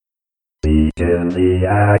Begin the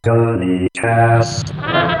agony cast.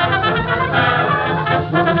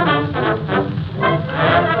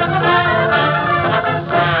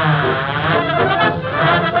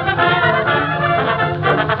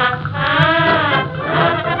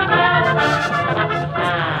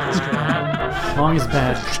 Long is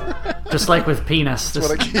bad. Just like with penis. That's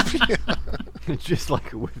what I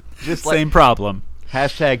keep. Same problem.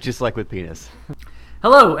 Hashtag just like with penis.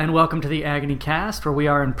 Hello, and welcome to the Agony Cast, where we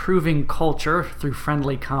are improving culture through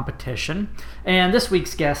friendly competition. And this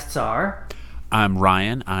week's guests are... I'm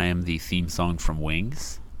Ryan. I am the theme song from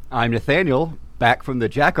Wings. I'm Nathaniel, back from the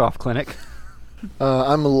jack-off clinic.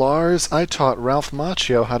 I'm Lars. I taught Ralph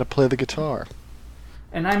Macchio how to play the guitar.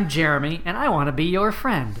 And I'm Jeremy, and I want to be your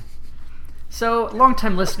friend. So,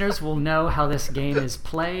 longtime listeners will know how this game is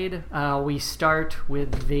played. We start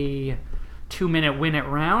with the 2-minute win it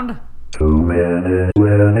round. 2-minute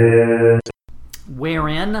win it.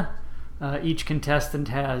 Wherein each contestant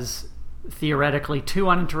has theoretically 2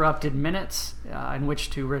 uninterrupted minutes in which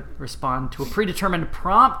to respond to a predetermined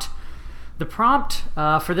prompt. The prompt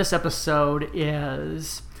for this episode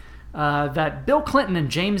is that Bill Clinton and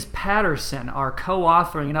James Patterson are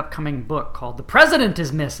co-authoring an upcoming book called The President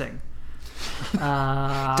is Missing.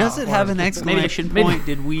 Does it have an exclamation point?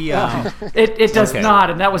 Did we? It does not,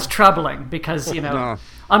 and that was troubling because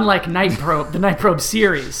unlike the Night Probe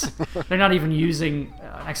series, they're not even using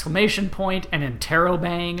an exclamation point and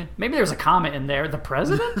interrobang. Maybe there's a comma in there. The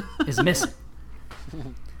president is missing.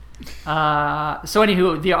 So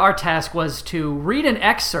anywho, our task was to read an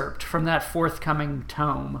excerpt from that forthcoming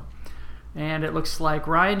tome. And it looks like,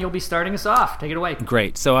 Ryan, you'll be starting us off. Take it away.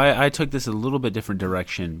 Great. So I took this a little bit different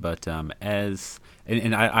direction, but I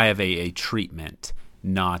have a treatment,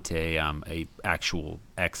 not a actual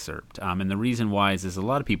excerpt. And the reason why is a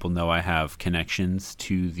lot of people know I have connections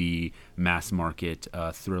to the mass market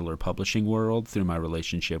thriller publishing world through my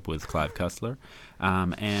relationship with Clive Cussler.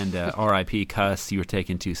 And R.I.P. Cuss, you were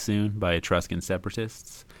taken too soon by Etruscan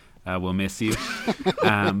separatists. We'll miss you.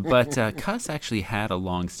 But Cuss actually had a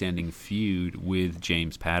long-standing feud with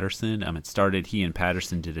James Patterson. It started, he and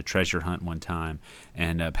Patterson did a treasure hunt one time,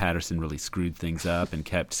 and Patterson really screwed things up and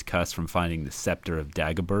kept Cuss from finding the scepter of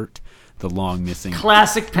Dagobert, the long-missing...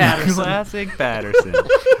 Classic Patterson. Classic Patterson.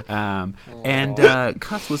 And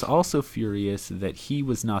Cuss was also furious that he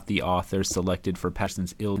was not the author selected for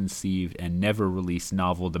Patterson's ill-conceived and never-released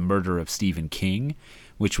novel, The Murder of Stephen King,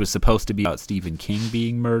 which was supposed to be about Stephen King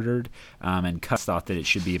being murdered, and Cuss thought that it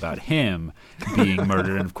should be about him being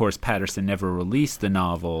murdered. And, of course, Patterson never released the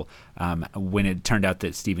novel when it turned out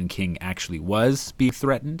that Stephen King actually was being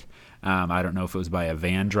threatened. I don't know if it was by a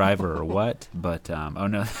van driver or what, but, oh,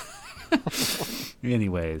 no.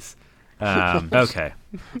 Anyways, okay.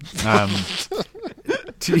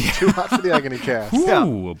 Too hot for the Agony Cast.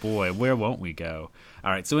 Ooh, boy, where won't we go? All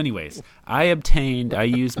right, so anyways, I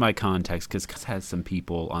used my contacts because Cuss has some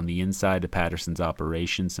people on the inside of Patterson's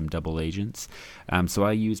operation, some double agents. So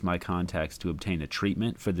I used my contacts to obtain a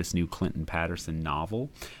treatment for this new Clinton Patterson novel,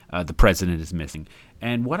 The President is Missing.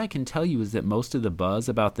 And what I can tell you is that most of the buzz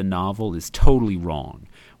about the novel is totally wrong.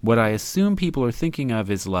 What I assume people are thinking of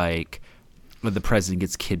is like the president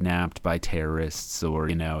gets kidnapped by terrorists or,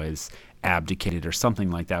 is abdicated or something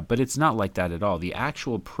like that. But it's not like that at all. The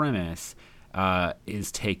actual premise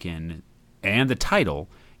is taken, and the title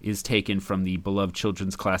is taken from the beloved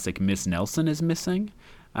children's classic Miss Nelson is Missing.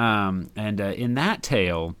 And in that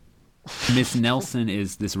tale, Miss Nelson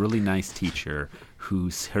is this really nice teacher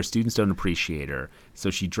her students don't appreciate her.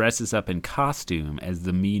 So she dresses up in costume as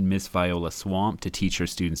the mean Miss Viola Swamp to teach her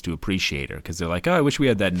students to appreciate her. Because they're like, oh, I wish we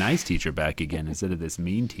had that nice teacher back again instead of this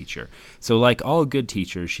mean teacher. So like all good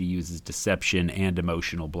teachers, she uses deception and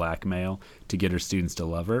emotional blackmail to get her students to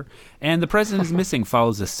love her. And The President is Missing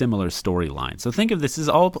follows a similar storyline. So think of this as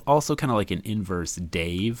also kind of like an inverse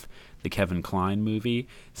Dave, the Kevin Kline movie.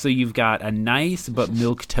 So you've got a nice but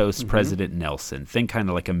milquetoast President Nelson. Think kind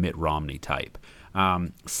of like a Mitt Romney type.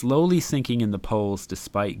 Slowly sinking in the polls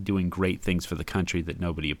despite doing great things for the country that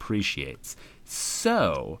nobody appreciates.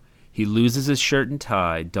 So he loses his shirt and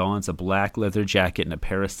tie, dons a black leather jacket and a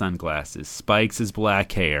pair of sunglasses, spikes his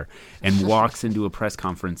black hair, and walks into a press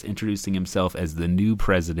conference introducing himself as the new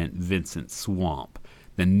president, Vincent Swamp,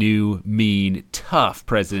 the new, mean, tough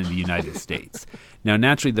president of the United States. Now,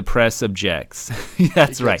 naturally, the press objects.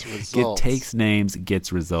 That's right. It takes names,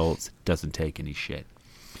 gets results, doesn't take any shit.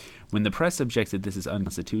 When the press objects that this is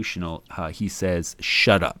unconstitutional, he says,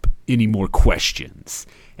 shut up, any more questions?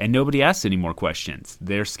 And nobody asks any more questions.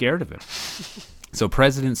 They're scared of him. So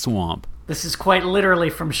President Swamp. This is quite literally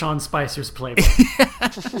from Sean Spicer's playbook.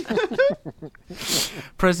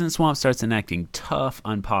 President Swamp starts enacting tough,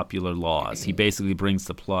 unpopular laws. He basically brings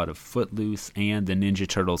the plot of Footloose and the Ninja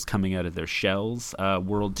Turtles coming out of their shells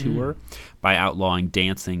world tour by outlawing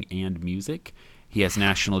dancing and music. He has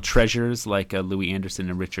national treasures like Louis Anderson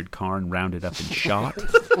and Richard Karn rounded up and shot.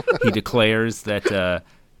 He declares that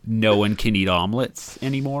no one can eat omelets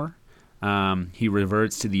anymore. He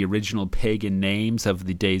reverts to the original pagan names of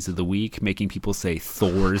the days of the week, making people say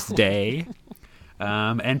Thor's Day.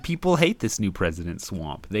 And people hate this new President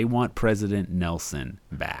Swamp. They want President Nelson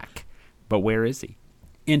back. But where is he?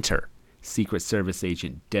 Enter Secret Service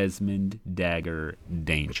agent Desmond Dagger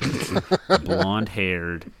Danger.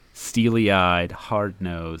 Blonde-haired, steely-eyed,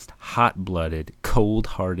 hard-nosed, hot-blooded,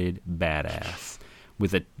 cold-hearted badass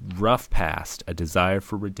with a rough past, a desire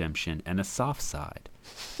for redemption, and a soft side.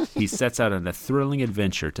 He sets out on a thrilling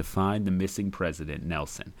adventure to find the missing president,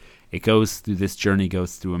 Nelson. This journey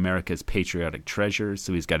goes through America's patriotic treasures.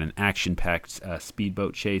 So he's got an action-packed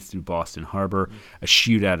speedboat chase through Boston Harbor, a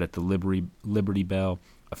shootout at the Liberty Bell,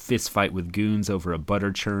 a fist fight with goons over a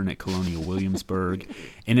butter churn at Colonial Williamsburg.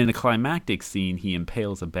 And in a climactic scene, he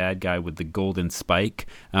impales a bad guy with the golden spike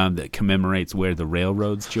that commemorates where the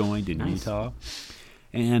railroads joined in Utah.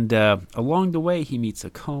 And along the way, he meets a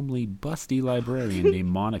comely, busty librarian named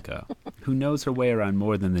Monica, who knows her way around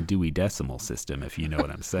more than the Dewey Decimal System, if you know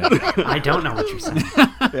what I'm saying. I don't know what you're saying.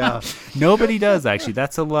 Yeah. Nobody does, actually.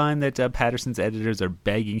 That's a line that Patterson's editors are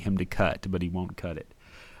begging him to cut, but he won't cut it.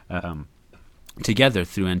 Together,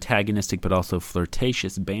 through antagonistic but also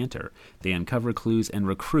flirtatious banter, they uncover clues and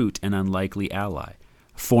recruit an unlikely ally.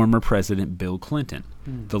 Former President Bill Clinton,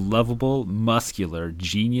 the lovable, muscular,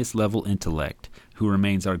 genius-level intellect who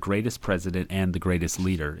remains our greatest president and the greatest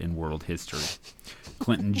leader in world history.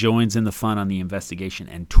 Clinton joins in the fun on the investigation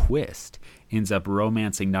and twist ends up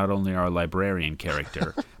romancing not only our librarian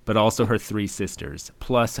character, but also her three sisters.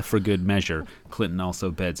 Plus, for good measure, Clinton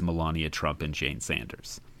also beds Melania Trump and Jane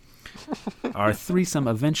Sanders. Our threesome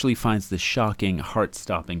eventually finds the shocking,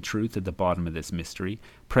 heart-stopping truth at the bottom of this mystery.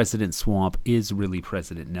 President Swamp is really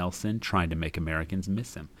President Nelson, trying to make Americans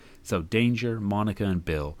miss him. So Danger, Monica, and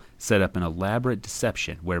Bill set up an elaborate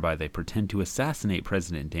deception whereby they pretend to assassinate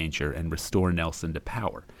President Danger and restore Nelson to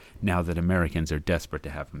power, now that Americans are desperate to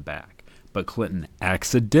have him back. But Clinton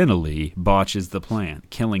accidentally botches the plan,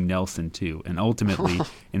 killing Nelson too, and ultimately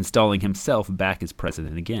installing himself back as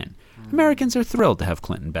president again. Americans are thrilled to have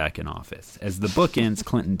Clinton back in office. As the book ends,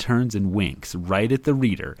 Clinton turns and winks right at the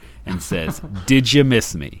reader and says, "Did you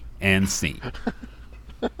miss me?" And scene.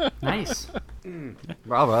 Nice.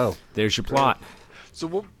 Bravo. There's your plot.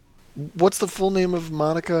 So what's the full name of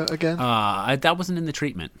Monica again? That wasn't in the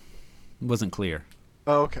treatment. It wasn't clear.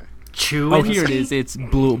 Oh, okay. Oh, here it is. It's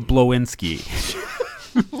Blowinski.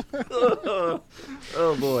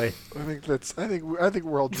 Oh boy. I think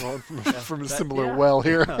we're all drawn from a similar well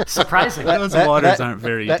here. Surprising. Those waters aren't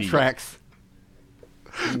very that deep. tracks.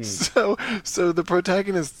 So the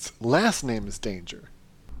protagonist's last name is Danger.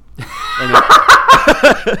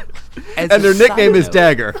 And their nickname is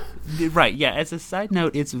Dagger. Right, yeah. As a side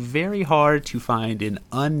note, it's very hard to find an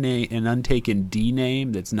untaken D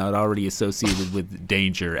name that's not already associated with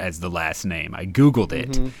Danger as the last name. I Googled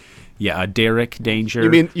it. Mm-hmm. Yeah, Derek Danger.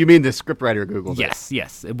 You mean the scriptwriter Googled it?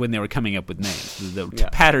 Yes. When they were coming up with names.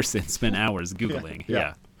 Patterson spent hours Googling.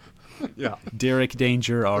 Yeah. Derek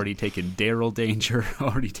Danger, already taken. Daryl Danger,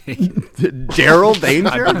 already taken. Daryl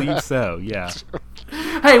Danger? I believe so, yeah.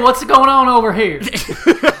 Hey, what's going on over here?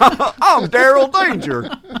 I'm Daryl Danger.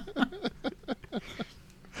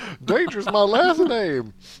 Danger's my last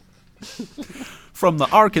name. From the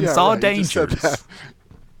Arkansas Dangers.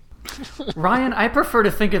 Ryan, I prefer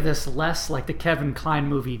to think of this less like the Kevin Kline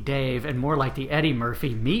movie Dave and more like the Eddie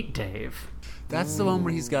Murphy Meet Dave. That's the one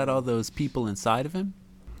where he's got all those people inside of him?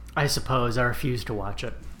 I suppose. I refuse to watch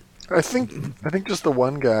it. I think just the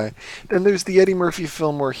one guy. Then there's the Eddie Murphy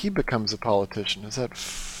film where he becomes a politician. Is that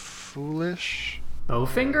Foolish?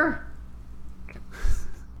 Bowfinger?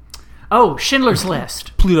 Oh, Schindler's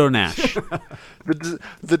List. Pluto Nash.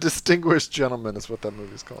 The Distinguished Gentleman is what that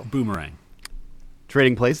movie's called. Boomerang.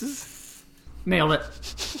 Trading Places? Nailed it.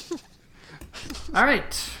 All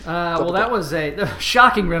right. Well, that was a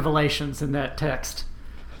shocking revelations in that text.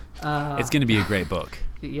 It's going to be a great book.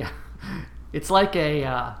 Yeah. It's like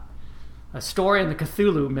a story in the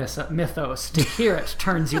Cthulhu mythos. To hear it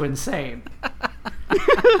turns you insane.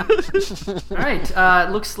 All right.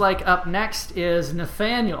 Looks like up next is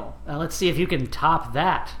Nathaniel. Let's see if you can top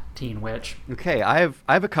that, Teen Witch. Okay, I have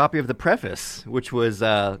a copy of the preface, which was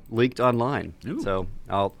leaked online. Ooh. So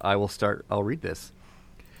I'll read this.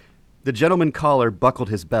 The gentleman caller buckled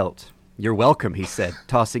his belt. "You're welcome," he said,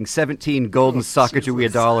 tossing 17 golden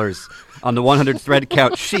Sacagawea dollars on the 100 thread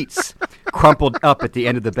count sheets crumpled up at the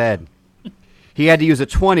end of the bed. He had to use a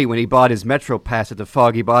 20 when he bought his Metro pass at the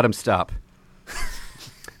Foggy Bottom stop.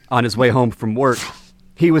 On his way home from work,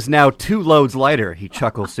 he was now 2 loads lighter, he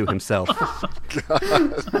chuckles to himself.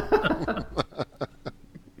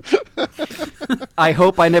 "I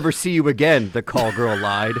hope I never see you again," the call girl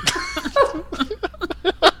lied.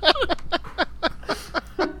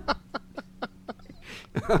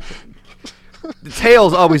 The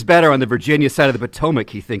tale's always better on the Virginia side of the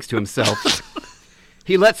Potomac, he thinks to himself.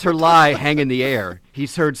 He lets her lie hang in the air.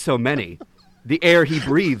 He's heard so many. The air he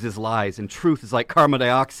breathes is lies, and truth is like carbon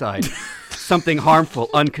dioxide, something harmful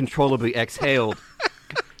uncontrollably exhaled,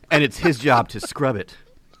 and it's his job to scrub it.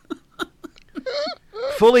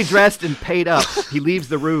 Fully dressed and paid up, he leaves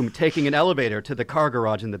the room, taking an elevator to the car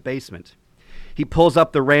garage in the basement. He pulls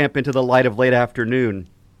up the ramp into the light of late afternoon.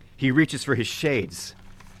 He reaches for his shades.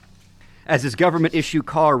 As his government-issue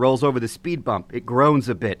car rolls over the speed bump, it groans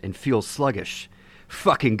a bit and feels sluggish.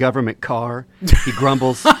 "Fucking government car," he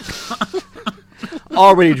grumbles.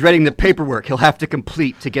 Already dreading the paperwork he'll have to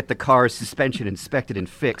complete to get the car's suspension inspected and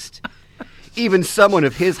fixed. Even someone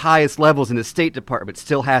of his highest levels in the State Department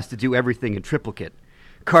still has to do everything in triplicate.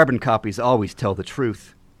 Carbon copies always tell the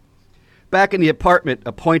truth. Back in the apartment,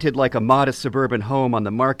 appointed like a modest suburban home on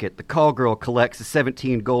the market, the call girl collects the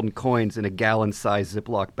 17 golden coins in a gallon-sized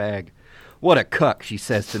Ziploc bag. "What a cuck," she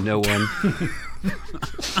says to no one.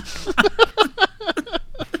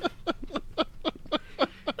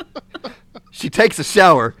 She takes a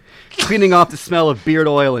shower, cleaning off the smell of beard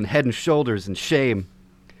oil and Head and Shoulders and shame.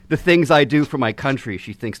 "The things I do for my country,"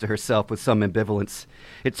 she thinks to herself with some ambivalence.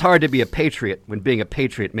 "It's hard to be a patriot when being a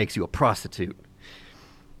patriot makes you a prostitute."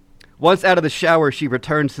 Once out of the shower, she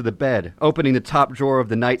returns to the bed. Opening the top drawer of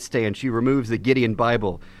the nightstand, she removes the Gideon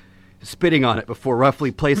Bible, spitting on it before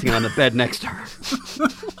roughly placing it on the bed next to her.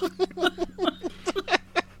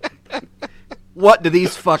 "What do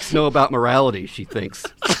these fucks know about morality?" she thinks.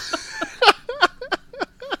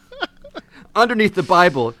 Underneath the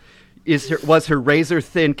Bible was her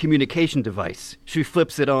razor-thin communication device. She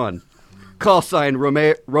flips it on. "Call sign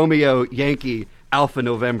Romeo Yankee Alpha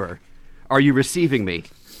November. Are you receiving me?"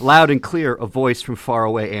 Loud and clear, a voice from far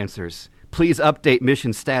away answers. "Please update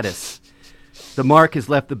mission status." The mark has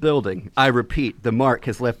left the building. I repeat, the mark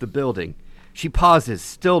has left the building. She pauses,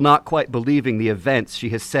 still not quite believing the events she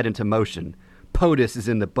has set into motion. "POTUS is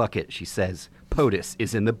in the bucket," she says. "POTUS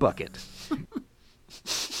is in the bucket."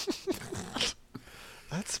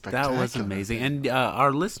 That's spectacular. That was amazing. And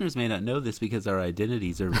our listeners may not know this because our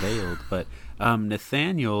identities are veiled, but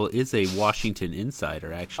Nathaniel is a Washington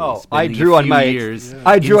insider, actually. Oh, I drew on my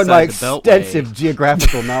extensive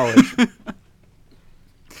geographical knowledge.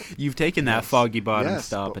 You've taken that Foggy Bottom Yes,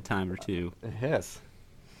 stop a time or two. Yes.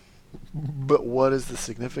 But what is the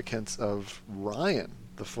significance of Ryan,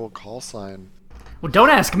 the full call sign? Well, don't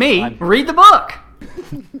ask me. Read the book.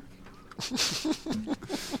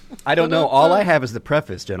 I don't know. All I have is the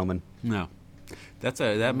preface, gentlemen. No.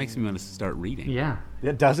 That makes me want to start reading. Yeah.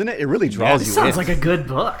 Yeah, doesn't it? It really draws This you sounds in. like a good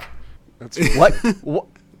book. That's What that's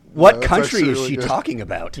country actually is really she good. talking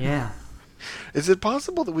about? Yeah. Is it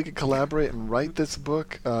possible that we could collaborate and write this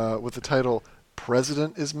book with the title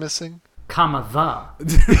 "President is Missing"? Comma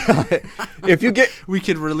If you get We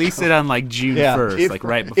could release it on like June 1st,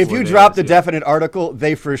 right before. if you drop the definite article,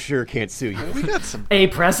 they for sure can't sue you. We got some. A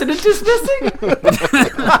president is missing?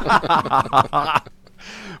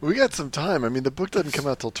 We got some time. I mean, the book doesn't come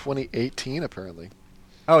out till 2018, apparently.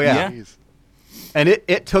 Oh yeah. Jeez. And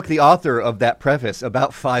it took the author of that preface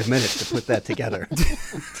about 5 minutes to put that together.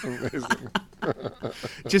 It's amazing.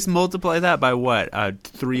 Just multiply that by what?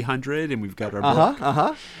 300, and we've got our book.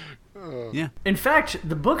 Yeah. In fact,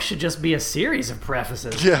 the book should just be a series of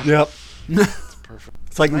prefaces. Yeah. Yep. It's perfect.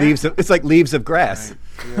 It's like leaves of grass.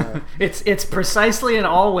 Yeah. It's precisely and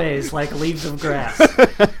always like leaves of grass.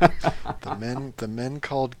 The men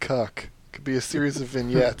called Cuck could be a series of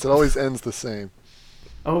vignettes. It always ends the same.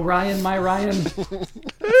 Oh, Ryan, my Ryan.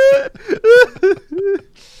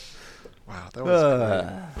 Wow, that was great.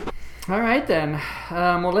 All right, then.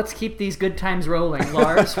 Well, let's keep these good times rolling.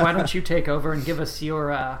 Lars, why don't you take over and give us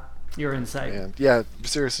your insight? And yeah,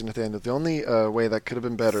 seriously, Nathaniel, the only way that could have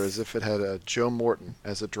been better is if it had Joe Morton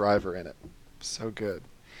as a driver in it. So good.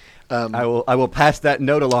 I will pass that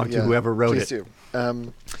note along to whoever wrote please it. do.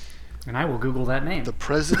 And I will Google that name. The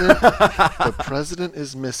President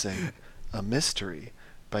is Missing, a Mystery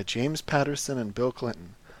by James Patterson and Bill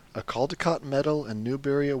Clinton, a Caldecott Medal and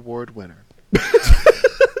Newbery Award winner.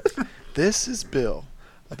 This is Bill,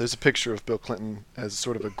 There's a picture of Bill Clinton as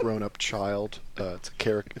sort of a grown-up child. It's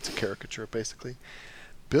a caricature, basically.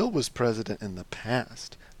 Bill was president in the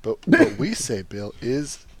past, but we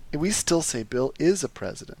still say Bill is a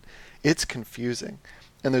president. It's confusing.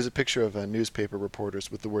 And there's a picture of newspaper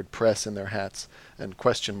reporters with the word press in their hats and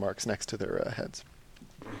question marks next to their heads.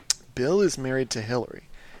 Bill is married to Hillary.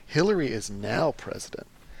 Hillary is now president.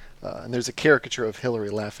 And there's a caricature of Hillary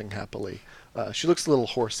laughing happily. She looks a little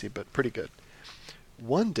horsey, but pretty good.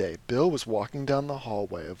 One day, Bill was walking down the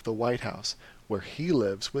hallway of the White House, where he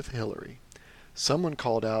lives with Hillary. Someone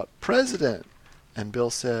called out, "President!" And Bill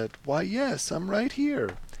said, "Why, yes, I'm right here."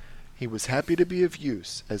 He was happy to be of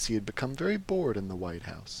use, as he had become very bored in the White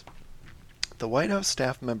House. The White House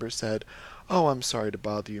staff member said, "Oh, I'm sorry to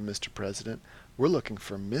bother you, Mr. President. We're looking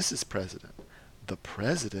for Mrs. President. The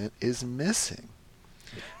President is missing."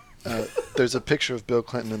 There's a picture of Bill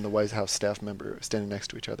Clinton and the White House staff member standing next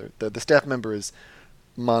to each other. The staff member is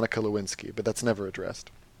Monica Lewinsky, but that's never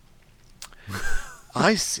addressed.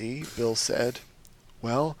 "I see," Bill said.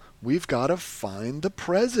 "Well, we've got to find the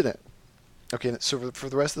president." Okay, so for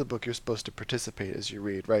the rest of the book, you're supposed to participate as you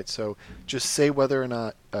read, right? So just say whether or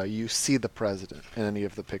not you see the president in any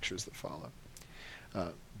of the pictures that follow.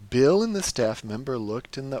 Bill and the staff member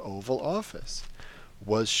looked in the Oval Office.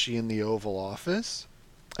 Was she in the Oval Office?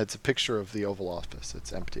 It's a picture of the Oval Office.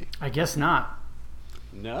 It's empty. I guess not.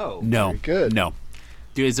 No. Very good. No.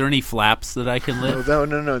 Is there any flaps that I can lift?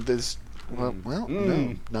 No. There's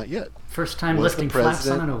no, not yet. First time Was lifting the flaps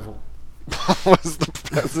on president- an oval. Was the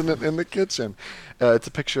president in the kitchen? It's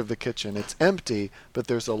a picture of the kitchen. It's empty, but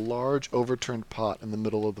there's a large overturned pot in the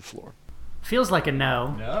middle of the floor. Feels like a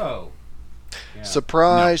no. No. Yeah.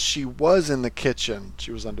 Surprise, she was in the kitchen.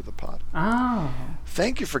 She was under the pot. Oh.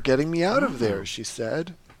 "Thank you for getting me out of there," she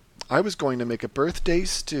said. "I was going to make a birthday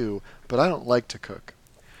stew, but I don't like to cook.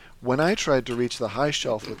 When I tried to reach the high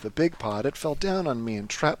shelf with the big pot, it fell down on me and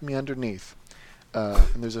trapped me underneath."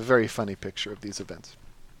 And there's a very funny picture of these events.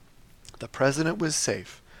 "The president was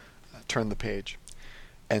safe." Turn the page.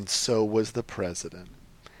 "And so was the president."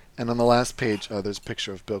 And on the last page, there's a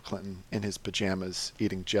picture of Bill Clinton in his pajamas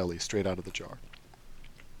eating jelly straight out of the jar.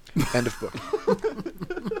 End of book.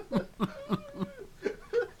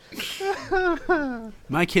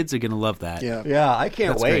 My kids are going to love that. Yeah. Yeah, I can't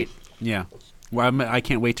That's wait. great. Yeah. Well, I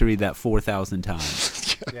can't wait to read that 4,000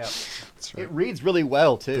 times. Yeah. That's right. It reads really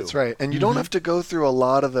well, too. That's right. And you don't have to go through a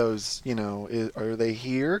lot of those, are they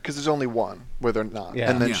here? Because there's only one where they're not.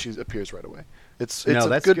 Yeah. And then Yeah. she appears right away. It's No, a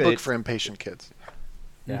that's good good. book for impatient kids.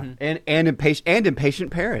 Yeah. And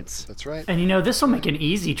impatient parents. That's right. And this will make an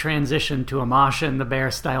easy transition to a Masha and the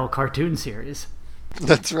Bear style cartoon series.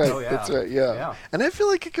 That's right. Oh, yeah. That's right. Yeah. Yeah. And I feel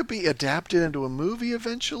like it could be adapted into a movie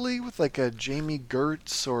eventually with like a Jamie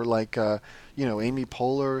Gertz or like Amy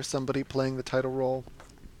Poehler or somebody playing the title role.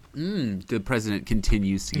 The president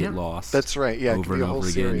continues to get Yeah. lost. That's right. Yeah. It over could be and a whole over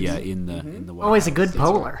again. series. Yeah, in the White Always a House. good That's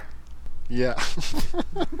polar. Yeah.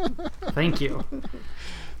 Thank you.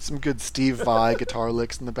 Some good Steve Vai guitar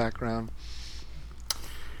licks in the background.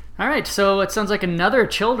 All right, so it sounds like another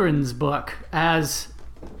children's book. As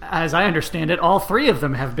I understand it, all three of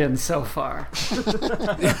them have been so far.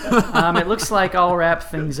 It looks like I'll wrap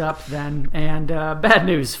things up then. And bad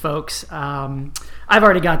news, folks. I've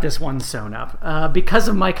already got this one sewn up. Because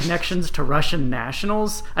of my connections to Russian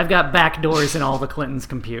nationals, I've got backdoors in all the Clintons'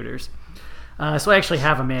 computers. So I actually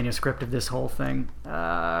have a manuscript of this whole thing.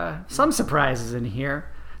 Some surprises in here.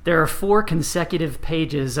 There are 4 consecutive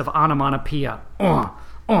pages of onomatopoeia.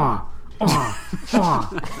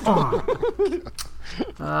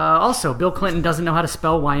 Also, Bill Clinton doesn't know how to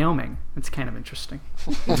spell Wyoming. It's kind of interesting.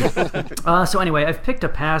 So anyway, I've picked a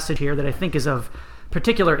passage here that I think is of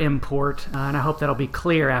particular import, and I hope that'll be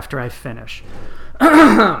clear after I finish.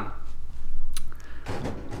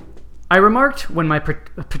 I remarked when my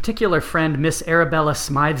particular friend Miss Arabella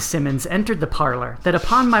Smythe Simmons entered the parlor that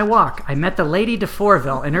upon my walk I met the Lady de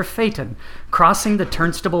Forville in her phaeton crossing the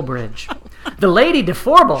Turnstable Bridge. "The Lady de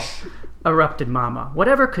Forville!" erupted Mamma.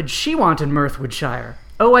 "Whatever could she want in Mirthwoodshire?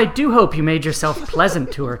 Oh, I do hope you made yourself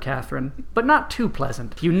pleasant to her, Catherine, but not too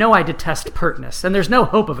pleasant. You know I detest pertness, and there's no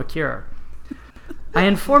hope of a cure." I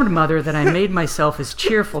informed Mother that I made myself as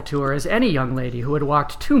cheerful to her as any young lady who had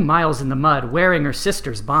walked 2 miles in the mud wearing her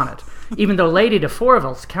sister's bonnet, even though Lady de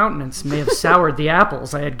Forville's countenance may have soured the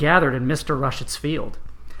apples I had gathered in Mr. Rushet's field.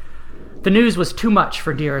 The news was too much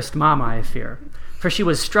for dearest Mamma, I fear, for she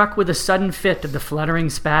was struck with a sudden fit of the fluttering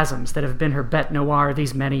spasms that have been her bête noire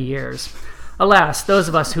these many years. Alas, those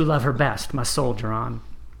of us who love her best must soldier on.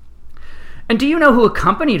 "And do you know who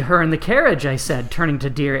accompanied her in the carriage?" I said, turning to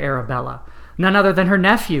dear Arabella. "None other than her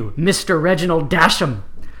nephew, Mr. Reginald Dasham."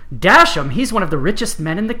 Dash him, he's one of the richest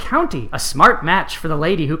men in the county. A smart match for the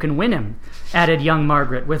lady who can win him, added young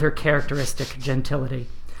Margaret with her characteristic gentility.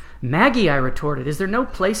 Maggie, I retorted, is there no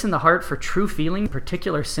place in the heart for true feeling,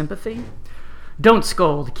 particular sympathy? Don't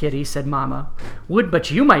scold, Kitty, said Mamma. Would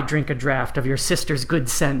but you might drink a draught of your sister's good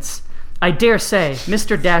sense. I dare say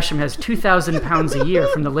Mr. Dasham has £2,000 a year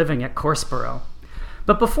from the living at Courseborough.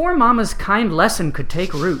 But before Mamma's kind lesson could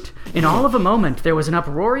take root, in all of a moment there was an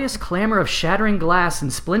uproarious clamor of shattering glass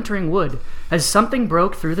and splintering wood as something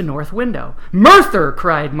broke through the north window. "Murther!"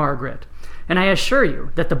 cried Margaret, and I assure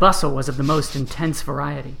you that the bustle was of the most intense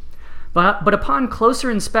variety. But upon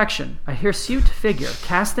closer inspection, a hirsute figure,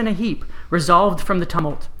 cast in a heap, resolved from the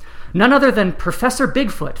tumult. None other than Professor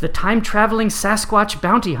Bigfoot, the time-traveling Sasquatch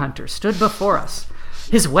bounty hunter, stood before us,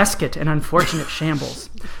 his waistcoat an unfortunate shambles.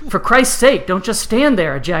 "For Christ's sake, don't just stand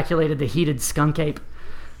there," ejaculated the heated skunk ape.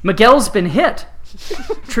 "Miguel's been hit."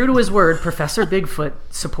 True to his word, Professor Bigfoot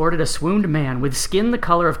supported a swooned man with skin the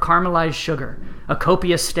color of caramelized sugar. A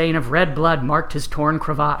copious stain of red blood marked his torn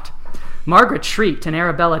cravat. Margaret shrieked, and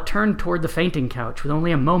Arabella turned toward the fainting couch with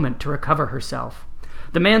only a moment to recover herself.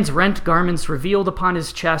 The man's rent garments revealed upon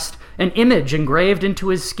his chest an image engraved into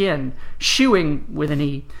his skin, shooing with an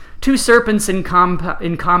E, two serpents in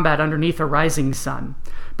combat underneath a rising sun.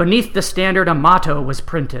 Beneath the standard a motto was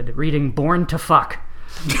printed, reading, "Born to fuck."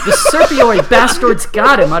 "The serpioid bastards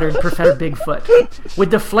got him," uttered Professor Bigfoot,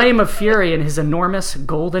 with the flame of fury in his enormous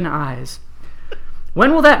golden eyes.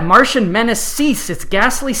 "When will that Martian menace cease its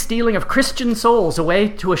ghastly stealing of Christian souls away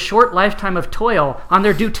to a short lifetime of toil on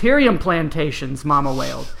their deuterium plantations?" Mamma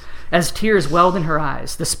wailed, as tears welled in her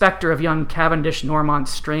eyes. The specter of young Cavendish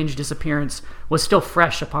Normont's strange disappearance was still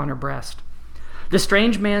fresh upon her breast. The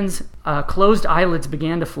strange man's closed eyelids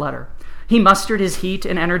began to flutter. He mustered his heat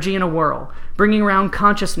and energy in a whirl, bringing round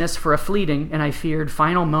consciousness for a fleeting, and I feared,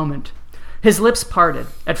 final moment. His lips parted.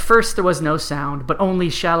 At first there was no sound, but only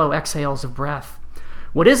shallow exhales of breath.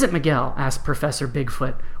 "What is it, Miguel?" asked Professor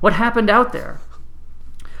Bigfoot. "What happened out there?"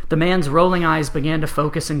 The man's rolling eyes began to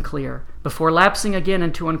focus and clear. Before lapsing again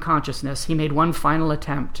into unconsciousness, he made one final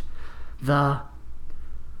attempt. The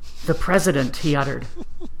president," he uttered,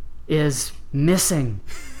 "is missing."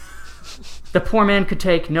 The poor man could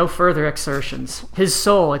take no further exertions. His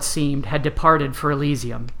soul, it seemed, had departed for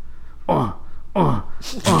Elysium. And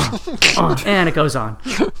it goes on.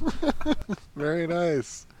 Very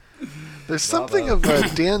nice. There's something of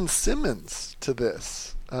Dan Simmons to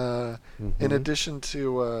this, in addition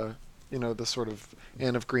to the sort of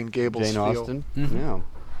Anne of Green Gables Jane feel. Austen. Mm-hmm. Yeah.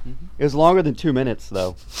 Mm-hmm. It was longer than 2 minutes,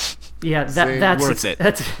 though. Yeah, that's worth it.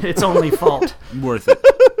 That's its only fault. Worth it.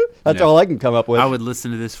 That's all I can come up with. I would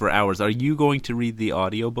listen to this for hours. Are you going to read the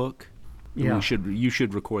audiobook? Yeah. You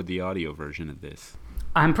should record the audio version of this.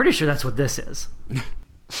 I'm pretty sure that's what this is.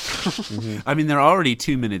 Mm-hmm. I mean, they're already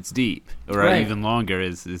 2 minutes deep, or Right. even longer,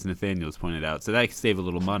 as Nathaniel's pointed out. So that could save a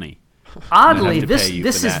little money. Oddly, have to this pay you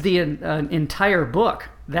this for is that. the entire book.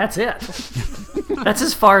 That's it. That's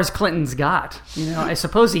as far as Clinton's got. I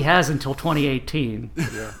suppose he has until 2018.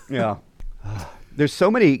 Yeah. There's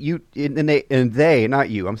so many they not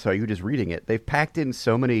you. I'm sorry, you're just reading it. They've packed in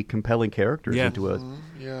so many compelling characters into it.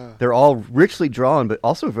 Yeah. They're all richly drawn, but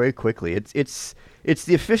also very quickly. It's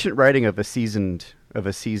the efficient writing of a seasoned a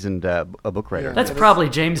book writer. Yeah. That's probably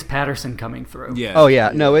James Patterson coming through. Yeah. Oh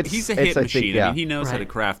yeah, no, He's a hit machine. I mean, he knows how to Right.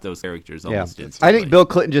 craft those characters Yeah. almost instantly. I think Bill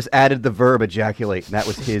Clinton just added the verb ejaculate, and that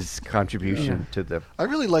was his contribution to the. I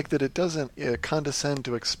really like that it doesn't condescend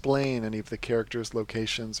to explain any of the characters'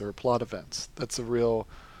 locations or plot events. That's a real,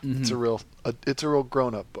 it's a real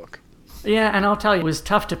grown-up book. Yeah, and I'll tell you, it was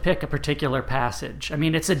tough to pick a particular passage. I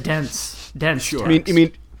mean, it's a dense Sure.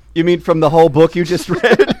 text. You mean from the whole book you just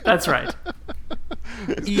read? That's right.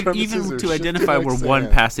 Even to identify where one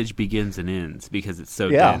passage begins and ends, because it's so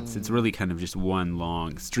dense. It's really kind of just one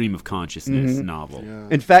long stream of consciousness novel. Yeah.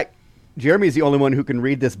 In fact, Jeremy is the only one who can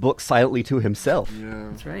read this book silently to himself. Yeah.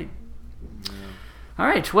 That's right. All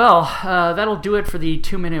right, well, that'll do it for the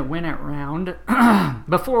 2-minute win-it round.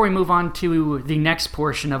 Before we move on to the next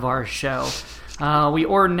portion of our show, we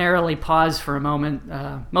ordinarily pause for a moment,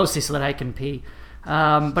 mostly so that I can pee.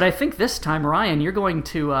 But I think this time, Ryan, you're going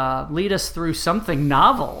to lead us through something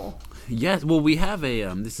novel. Yes, well, we have a.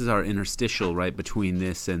 This is our interstitial right between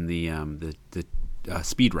this and the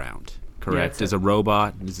speed round. Correct? Yeah, Is a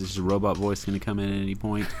robot voice going to come in at any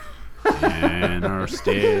point?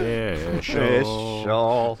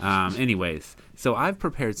 Interstitial. Anyways, so I've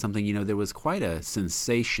prepared something. There was quite a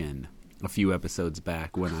sensation a few episodes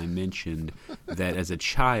back when I mentioned that as a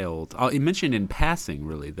child, I mentioned in passing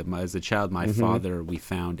really, that as a child, my father, we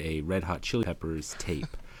found a Red Hot Chili Peppers tape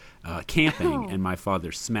camping, and my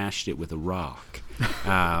father smashed it with a rock.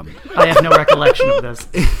 I have no recollection of this.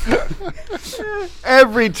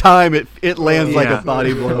 Every time it lands like a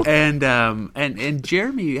body blow. And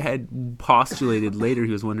Jeremy had postulated later,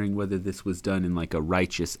 he was wondering whether this was done in like a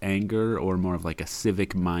righteous anger or more of like a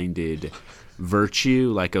civic-minded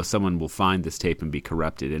virtue, like, oh, someone will find this tape and be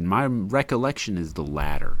corrupted. And my recollection is the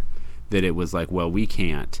latter, that it was like, well, we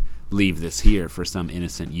can't leave this here for some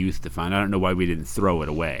innocent youth to find. I don't know why we didn't throw it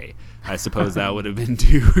away. I suppose that would have been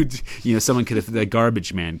too, someone could have, the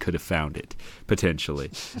garbage man could have found it,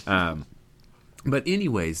 potentially. But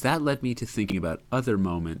anyways, that led me to thinking about other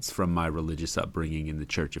moments from my religious upbringing in the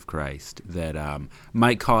Church of Christ that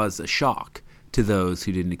might cause a shock to those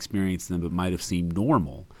who didn't experience them but might have seemed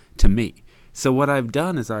normal to me. So what I've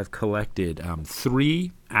done is I've collected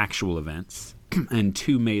 3 actual events and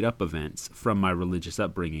 2 made-up events from my religious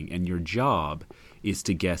upbringing, and your job is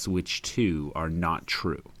to guess which 2 are not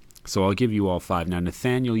true. So I'll give you all 5. Now,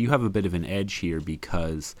 Nathaniel, you have a bit of an edge here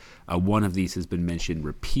because one of these has been mentioned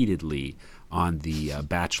repeatedly on the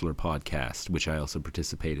Bachelor podcast, which I also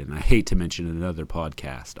participate in. I hate to mention another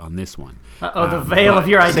podcast on this one. The veil of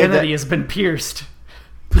your identity has been pierced.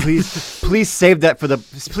 Please save that for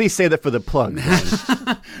the plug.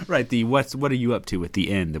 Right. What are you up to at the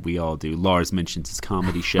end that we all do? Lars mentions his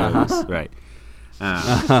comedy shows. Right.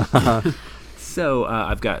 So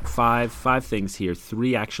I've got five things here.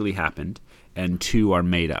 3 actually happened, and 2 are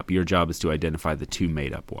made up. Your job is to identify the 2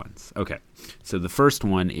 made up ones. Okay. So the first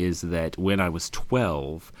one is that when I was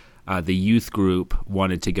 12, the youth group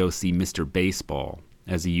wanted to go see Mr. Baseball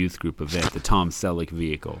as a youth group event, the Tom Selleck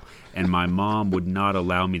vehicle, and my mom would not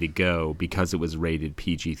allow me to go because it was rated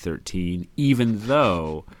PG-13, even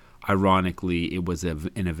though, ironically, it was an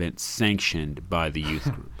event sanctioned by the youth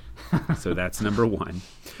group. So that's number 1.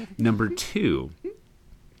 Number 2,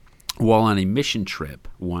 while on a mission trip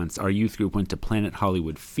once, our youth group went to Planet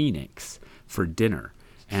Hollywood Phoenix for dinner.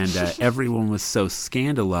 And everyone was so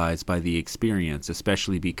scandalized by the experience,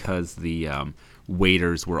 especially because the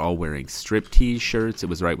waiters were all wearing striptease shirts. It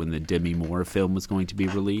was right when the Demi Moore film was going to be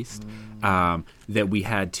released, that we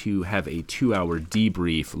had to have a 2-hour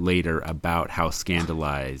debrief later about how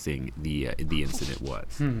scandalizing the incident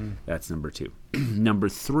was. That's number 2. Number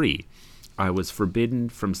 3, I was forbidden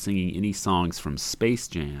from singing any songs from Space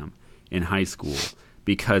Jam in high school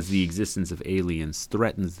because the existence of aliens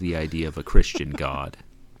threatens the idea of a Christian God.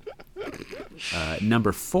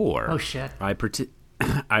 Number 4, oh shit, I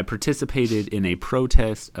participated in a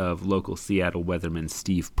protest of local Seattle weatherman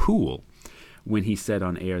Steve Poole when he said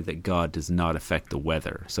on air that God does not affect the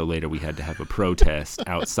weather. So later we had to have a protest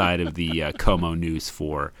outside of the Como News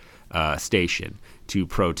 4 station to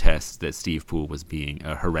protest that Steve Poole was being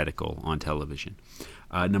heretical on television.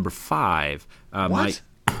 Number 5,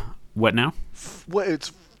 what now?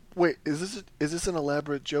 Wait, is this an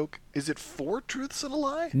elaborate joke? Is it 4 truths and a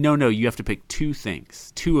lie? No, you have to pick 2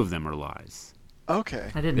 things. 2 of them are lies.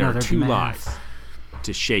 Okay. I didn't There know are there'd 2 be lies math.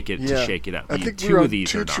 to shake it up. I think 2 we're of on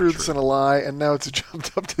these 2 are not truths true. and a lie, and now it's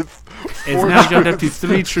jumped up to 4. It's now jumped up to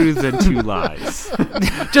 3 truths and 2 lies.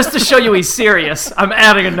 Just to show you he's serious, I'm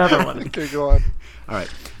adding another one. Okay, go on. All right.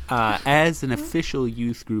 As an official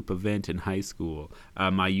youth group event in high school,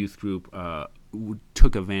 my youth group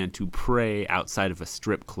took a van to pray outside of a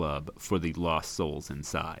strip club for the lost souls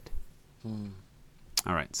inside.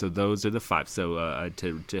 All right, so those are the 5. So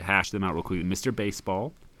to hash them out real quickly, Mr.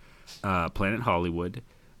 Baseball, Planet Hollywood,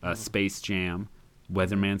 Space Jam,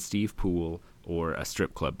 Weatherman Steve Poole, or a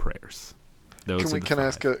strip club prayers. Those Can I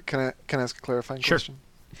ask a clarifying question?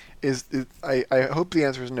 I hope the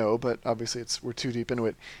answer is no, but obviously we're too deep into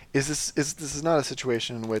it. This is not a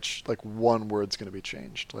situation in which like one word's going to be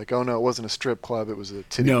changed? Like, oh no, it wasn't a strip club, it was a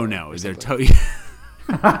titty. No, they're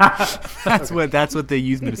that's what the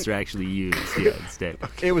youth minister actually used. Yeah, instead.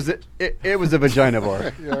 It was a vagina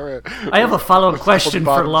bar. Yeah, right. I have a follow-up question for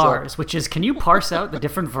bottoms Lars, which is, can you parse out the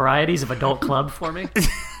different varieties of adult club for me?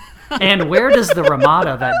 And where does the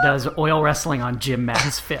Ramada that does oil wrestling on gym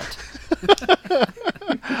mats fit?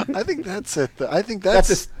 I think that's it. I think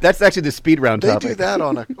that's actually the speed round they topic. do that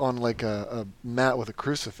on a mat with a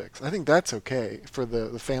crucifix. I think that's okay for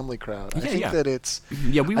the family crowd. I think that it's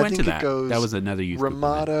we went to that. Goes That was another youth group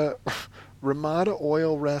event. Ramada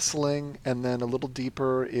oil wrestling, and then a little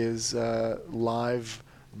deeper is live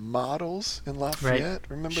models in Lafayette. Right.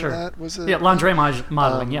 Remember that? Was it? Yeah, lingerie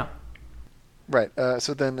modeling. Yeah. Right.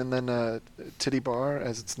 So then Titty Bar,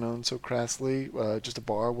 as it's known so crassly, just a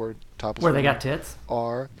bar where topless Where they women got tits?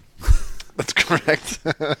 are. That's correct.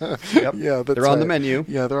 Yep. Yeah, that's they're on the menu.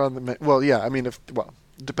 Yeah, they're on the menu. Well, yeah. I mean, it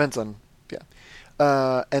depends on.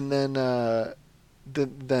 Yeah. And then a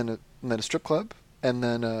strip club, and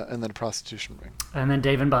then a prostitution ring. And then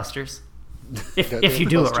Dave and Buster's. if you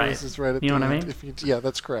do it right. Is right at You know the what I end. mean? Yeah,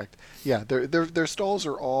 that's correct. Yeah, their stalls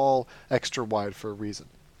are all extra wide for a reason.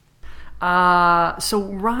 So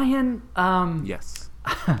Ryan, Yes.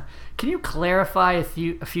 can you clarify a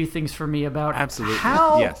few things for me about Absolutely.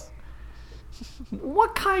 how? Yes.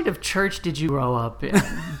 What kind of church did you grow up in?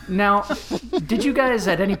 Now, did you guys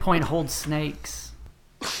at any point hold snakes?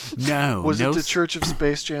 No. Was no it the Church of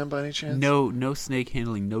Space Jam by any chance? No snake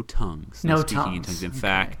handling, no tongues. No speaking in tongues. tongues. In Okay.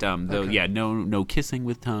 fact, no kissing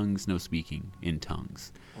with tongues, no speaking in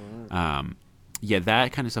tongues.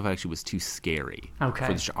 That kind of stuff actually was too scary. Okay.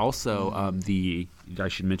 For the also, I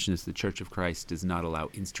should mention this: the Church of Christ does not allow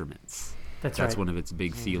instruments. That's That's right. one of its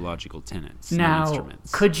big theological tenets. No Now,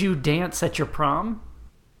 instruments. could you dance at your prom?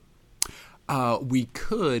 We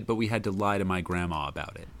could, but we had to lie to my grandma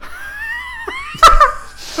about it.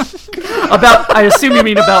 I assume you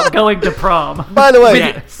mean about going to prom. By the way,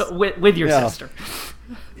 Yes. with your Yeah. sister.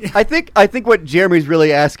 I think what Jeremy's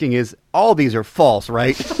really asking is all these are false,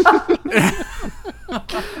 right?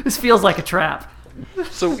 This feels like a trap.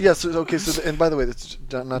 So yes, and by the way, that's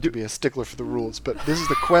not to be a stickler for the rules, but this is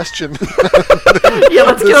the question. Yeah,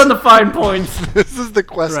 let's get on the fine points. This is the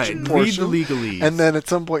question Right. portion. Read the legalese. And then at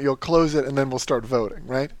some point you'll close it, and then we'll start voting,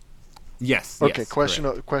 right? Yes. Okay. yes, question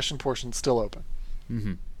correct. question portion still open.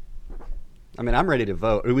 I mean, I'm ready to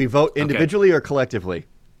vote. Do we vote individually or collectively?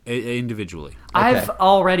 Individually. I've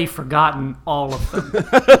already forgotten all of them.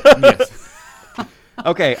 Yes.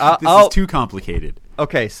 Okay, This is too complicated.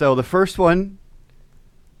 Okay, so the first one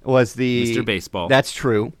was the Mr. Baseball. That's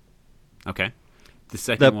true. Okay. The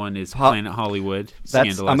second The one is ho- Planet Hollywood. That's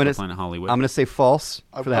Scandalized by Planet Hollywood. I'm gonna say false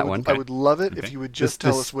for that one. I would love it if Okay. you would just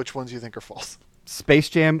This- tell us which ones you think are false. Space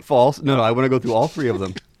Jam, false. No, I want to go through all three of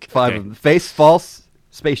them. Five Okay. of them. Face, false.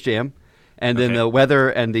 Space Jam, and then Okay. the weather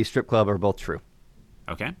and the strip club are both true.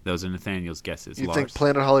 Okay. Those are Nathaniel's guesses. You Lars. think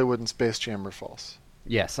Planet Hollywood and Space Jam are false?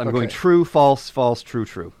 Yes, I'm Okay. going true, false, false, true,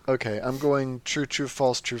 true. Okay, I'm going true,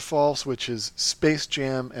 false, which is Space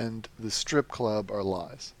Jam and the strip club are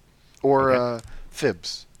lies. Or Okay.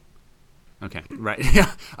 fibs. Okay. Right. Yeah.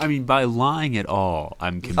 I mean, by lying at all,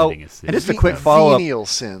 I'm committing a sin. and just a quick follow-up. Venial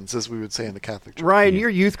sins, as we would say in the Catholic Church. Ryan, Yeah. your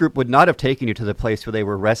youth group would not have taken you to the place where they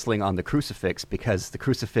were wrestling on the crucifix because the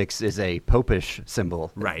crucifix is a popish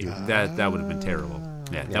symbol. Right. That would have been terrible.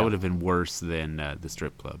 Yeah. That would have been worse than the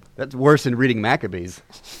strip club. That's worse than reading Maccabees.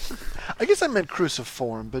 I guess I meant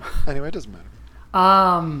cruciform, but anyway, it doesn't matter.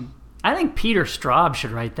 I think Peter Straub should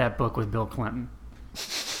write that book with Bill Clinton.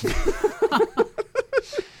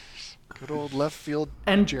 Good old left field.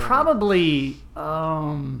 And Jeremy. probably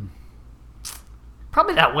that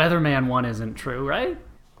Weatherman one isn't true, right?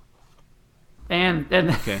 And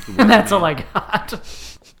Okay, the and that's Weatherman. all I got.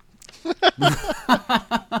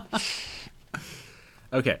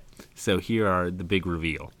 Okay. So here are the big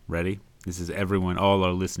reveal. Ready? This is everyone. All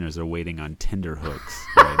our listeners are waiting on tender hooks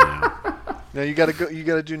right now. Now you gotta go. You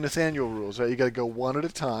gotta do Nathaniel rules, right? You gotta go one at a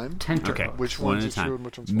time. Tenter Okay. hooks. Which One ones at a are time. true and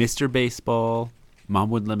which ones false? Mr. Baseball. Mom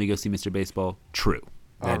wouldn't let me go see Mr. Baseball. True.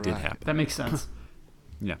 That All did right. happen. That makes sense.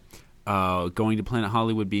 Yeah. Going to Planet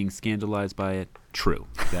Hollywood, being scandalized by it. True.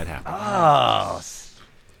 That happened. Oh,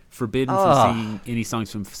 Forbidden from singing any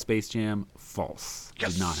songs from Space Jam. False.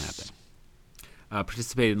 Did not happen.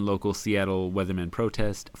 Participated in local Seattle weatherman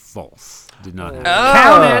protest. False. Did not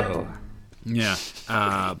happen. Count it.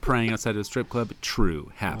 Yeah. Praying outside of a strip club.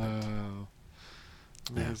 True. Happened. Wow.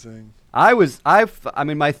 Amazing. I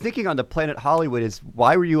mean, my thinking on the Planet Hollywood is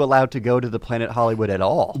why were you allowed to go to the Planet Hollywood at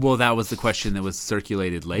all? Well, that was the question that was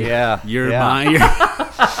circulated later. Yeah, Your yeah. mind. Your,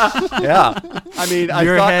 Yeah. I mean, I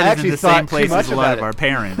head actually is in the same thought place too much as a lot about of it. our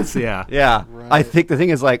parents. Yeah. Yeah. Right. I think the thing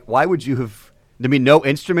is like, why would you have? I mean, no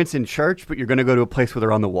instruments in church, but you're going to go to a place where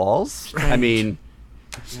they're on the walls. I mean,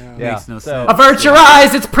 Yeah. yeah. Makes no So- sense. Avert your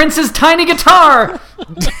eyes! It's Prince's tiny guitar.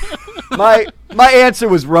 my answer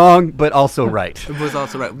was wrong, but also right. It was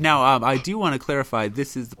also right. Now, I do want to clarify: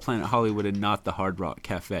 this is the Planet Hollywood and not the Hard Rock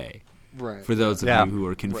Cafe. Right. For those of Yeah. you who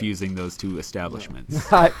are confusing those two establishments.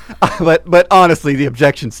 But honestly, the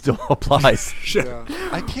objection still applies. Yeah.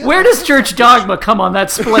 I can't. Where does church dogma come on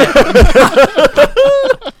that split?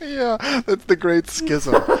 Yeah, that's the great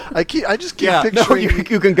schism. I just keep Yeah, no, picturing.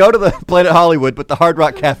 you can go to the Planet Hollywood, but the Hard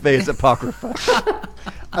Rock Cafe is apocrypha.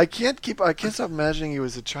 I can't stop imagining you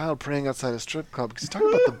as a child praying outside a strip club because you talk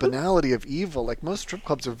about the banality of evil. Like most strip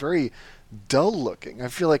clubs are very dull looking. I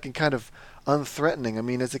feel like and kind of unthreatening. I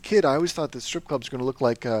mean, as a kid, I always thought that strip clubs were going to look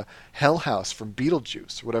like a Hell House from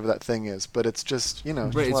Beetlejuice or whatever that thing is. But it's just just Right, a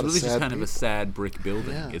it's lot really of just sad kind of a people. sad brick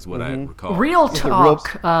building, Yeah. is what I recall. Real It's a real-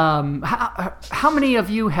 talk. How many of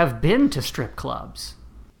you have been to strip clubs?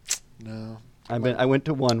 No. I went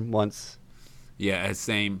to one once. Yeah,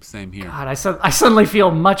 same here. God, I suddenly feel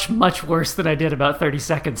much, much worse than I did about 30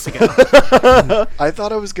 seconds ago. I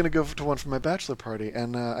thought I was going to go to one for my bachelor party,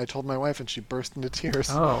 and I told my wife, and she burst into tears.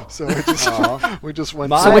 Oh. So we just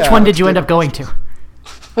went. So which one did you end up going to?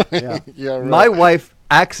 Yeah, right. My wife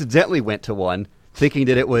accidentally went to one, thinking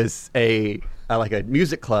that it was a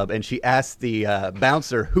music club, and she asked the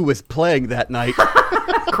bouncer who was playing that night.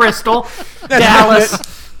 Crystal,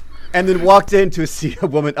 Dallas. And then walked in to see a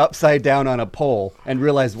woman upside down on a pole and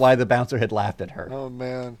realized why the bouncer had laughed at her. Oh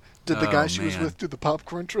man! Did the guy she was with do the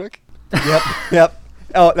popcorn trick? Yep.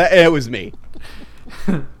 Oh, it was me.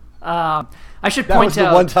 I should That point was the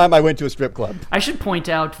out one time I went to a strip club. I should point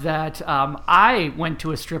out that I went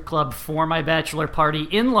to a strip club for my bachelor party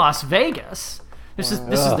in Las Vegas. This is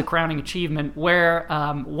the crowning achievement, where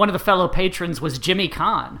one of the fellow patrons was Jimmy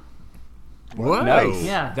Kahn. Whoa. Nice.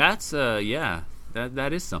 Yeah. That's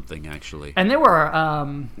that is something actually. And there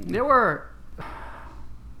were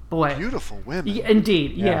boy, Beautiful women.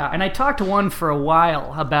 indeed, yeah. And I talked to one for a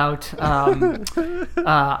while about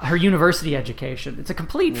her university education. It's a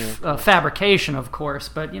complete fabrication, of course,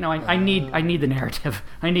 but I need the narrative.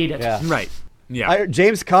 I need it. Yeah. Right. Yeah.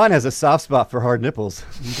 James Caan has a soft spot for hard nipples.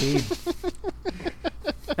 Indeed.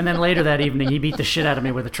 And then later that evening, he beat the shit out of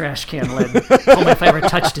me with a trash can lid. Told me if I ever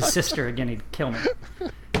touched his sister again, he'd kill me.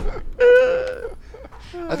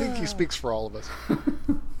 I think he speaks for all of us.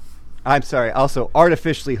 I'm sorry. Also,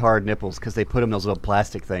 artificially hard nipples because they put them in those little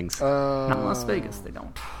plastic things. Not in Las Vegas, they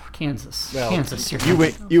don't. Kansas. Kansas.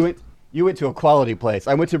 You went to a quality place.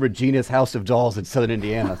 I went to Regina's House of Dolls in Southern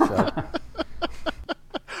Indiana. So.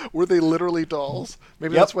 Were they literally dolls?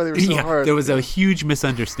 Maybe that's why they were so hard. There was a huge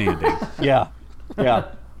misunderstanding. Yeah.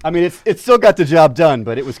 I mean, it still got the job done,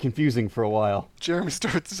 but it was confusing for a while. Jeremy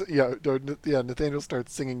starts, Nathaniel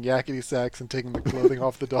starts singing yakety sax and taking the clothing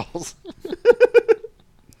off the dolls.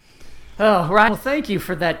 Oh, Ryan, well, thank you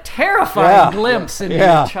for that terrifying glimpse into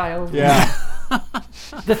your childhood. Yeah.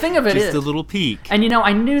 The thing of it is, Just a little peek. and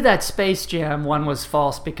I knew that Space Jam one was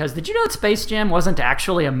false because did you know that Space Jam wasn't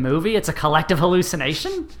actually a movie? It's a collective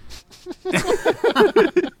hallucination.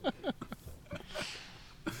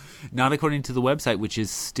 Not according to the website, which is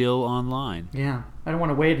still online. Yeah, I don't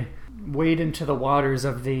want to wade into the waters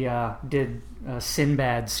of the did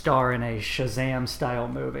Sinbad star in a Shazam-style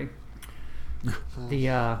movie.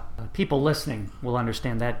 The people listening will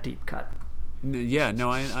understand that deep cut.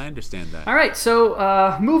 I understand that. All right,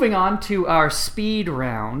 so moving on to our speed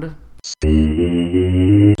round,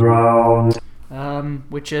 Speed round.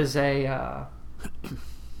 which is an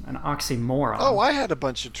oxymoron. Oh, I had a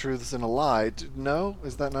bunch of truths and a lie. No?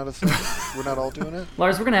 Is that not a thing? We're not all doing it?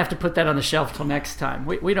 Lars, we're gonna have to put that on the shelf till next time.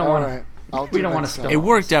 We don't All want right. I'll we do don't want to next spill. time. It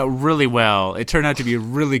worked out really well. It turned out to be a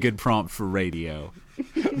really good prompt for radio.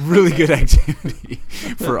 Really good activity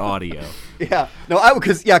for audio. Yeah. No,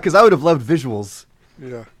 because I would have loved visuals.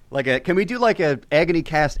 Yeah. Can we do like a Agony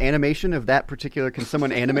Cast animation of that particular? Can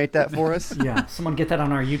someone animate that for us? Yeah, someone get that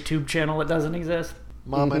on our YouTube channel that doesn't exist.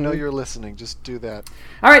 Mom, I know you're listening. Just do that.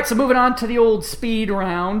 All right, so moving on to the old speed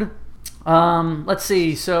round. Let's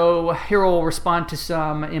see. So here we'll respond to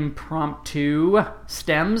some impromptu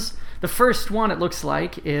stems. The first one, it looks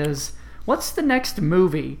like, is what's the next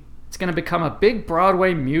movie? It's going to become a big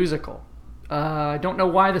Broadway musical. I don't know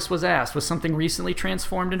why this was asked. Was something recently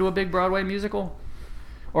transformed into a big Broadway musical?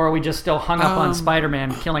 Or are we just still hung up on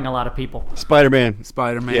Spider-Man killing a lot of people? Spider-Man.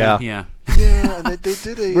 Yeah. Yeah, and they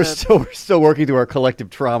did a... We're still working through our collective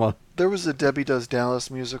trauma. There was a Debbie Does Dallas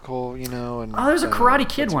musical, and... Oh, there's a Karate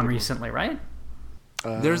Kid one recently, right?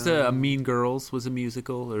 There's a Mean Girls was a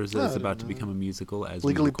musical, or is it about to become a musical? As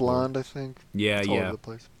Legally musical? Blonde, I think. Yeah, It's all yeah. over the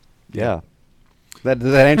place. Yeah. Does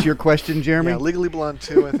that answer your question, Jeremy? Yeah, Legally Blonde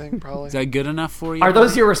 2, I think, probably. Is that good enough for you? Are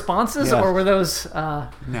those your responses, Yeah. or were those No.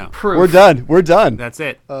 proof? We're done. That's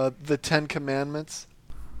it. The Ten Commandments.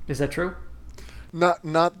 Is that true? Not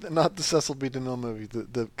the Cecil B. DeMille movie,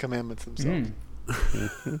 the Commandments themselves.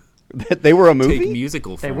 They were a movie? Take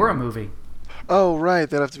musical They form. were a movie. Oh, right.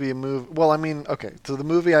 That'd have to be a movie. Well, I mean, okay. So the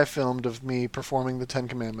movie I filmed of me performing the Ten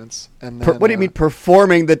Commandments. And then, What do you mean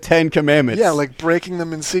performing the 10 Commandments? Yeah, like breaking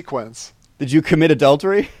them in sequence. Did you commit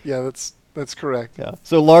adultery? Yeah, that's correct. Yeah.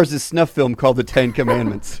 So Lars' snuff film called The 10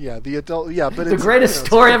 Commandments. Yeah, the adult. Yeah, but The it's greatest it's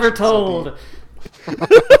story ever fiction, so told.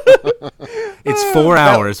 It's 4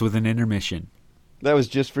 hours with an intermission. That was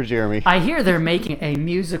just for Jeremy. I hear they're making a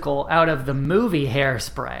musical out of the movie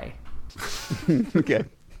Hairspray. Okay.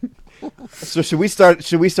 So should we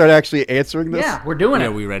start actually answering this? Yeah, we're doing Are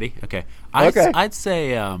it. we ready? Okay. Okay. I'd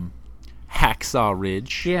say Hacksaw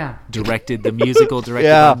Ridge. Yeah. Directed the musical, directed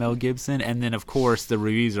Yeah. by Mel Gibson, and then of course the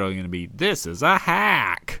reviews are all going to be, "This is a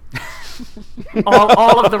hack."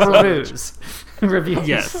 all of the reviews. Reviews.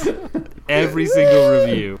 Yes. Every single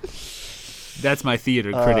review. That's my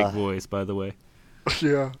theater critic voice, by the way.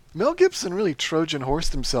 Yeah. Mel Gibson really Trojan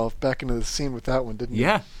horsed himself back into the scene with that one, didn't he?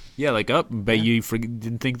 Yeah. Yeah, like, but you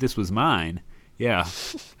didn't think this was mine. Yeah.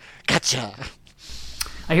 Gotcha.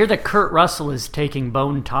 I hear that Kurt Russell is taking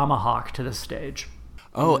Bone Tomahawk to the stage.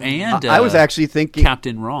 Oh, and I was actually thinking.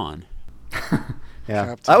 Captain Ron. Yeah,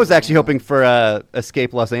 Captain I was actually Ron. hoping for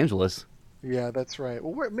Escape Los Angeles. Yeah, that's right.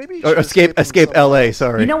 Well, maybe he Or should Escape from LA,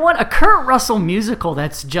 sorry. You know what? A Kurt Russell musical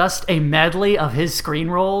that's just a medley of his screen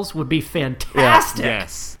roles would be fantastic.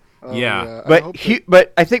 Yes. Oh, yeah. I hope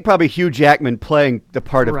But I think probably Hugh Jackman playing the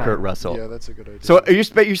part of Right. Kurt Russell. yeah, that's a good idea. So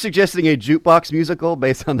are you suggesting a jukebox musical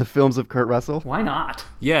based on the films of Kurt Russell? Why not?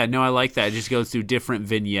 Yeah, no, I like that. It just goes through different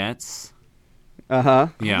vignettes. Uh-huh.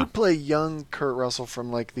 Who Yeah. would play young Kurt Russell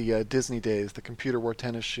from like the Disney days? The computer wore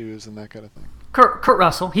tennis shoes and that kind of thing. Kurt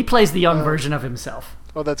Russell, he plays the young version of himself.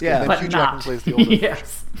 Oh, that's Yeah. good. Then But Hugh Jackman not. plays the older.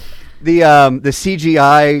 Yes. The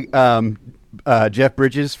CGI Jeff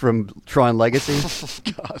Bridges from Tron Legacy.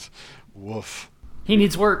 version. God, woof. He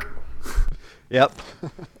needs work. Yep.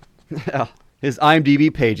 Yeah. His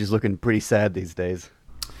IMDb page is looking pretty sad these days.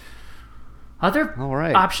 Other All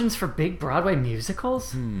right. options for big Broadway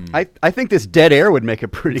musicals? I think this Dead Air would make a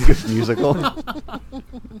pretty good musical.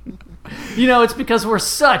 You know, it's because we're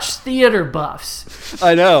such theater buffs.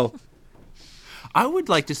 I know. I would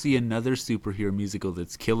like to see another superhero musical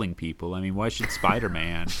that's killing people. I mean, why should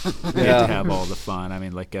Spider-Man get Yeah. to have all the fun? I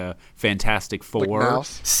mean, like a Fantastic Four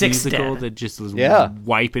Mouse? Six musical Dead. that just was Yeah.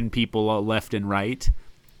 wiping people all left and right.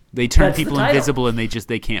 They turn That's the people title. invisible and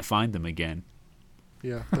they can't find them again.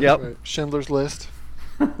 Yeah, that's Yep. right. Schindler's List.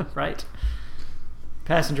 Right?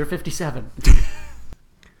 Passenger 57.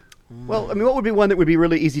 Well, I mean, what would be one that would be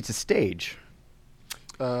really easy to stage?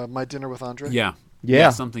 My Dinner with Andre. Yeah. Yeah.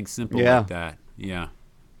 Something simple Yeah. like that. Yeah.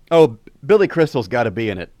 Oh, Billy Crystal's got to be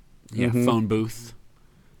in it. Yeah. Mhm. Phone Booth.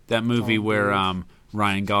 That movie Phone where Booth.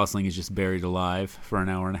 Ryan Gosling is just buried alive for an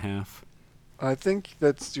hour and a half. I think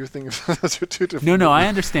that's your thing. Those are two different. No, I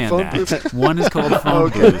understand Phone that. Booth. One is called Phone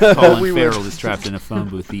Okay. Booth. Colin We Farrell were- is trapped in a phone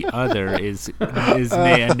booth. The other is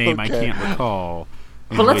a name I Okay. can't recall.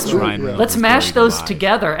 in But let's which Ryan yeah. Reynolds let's is mash buried those alive.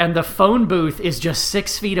 together, and the phone booth is just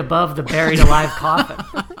 6 feet above the buried alive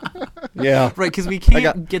coffin. Yeah. Right, because we can't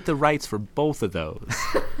got- get the rights for both of those,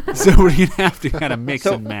 so we're gonna have to kind of mix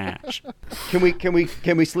So- and match. Can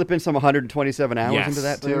we slip in some 127 hours Yes. into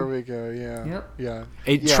that too? There we go. Yeah. Yep. Yeah.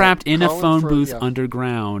 It Yeah, trapped in a Colin phone Farrell- booth yeah.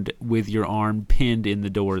 underground with your arm pinned in the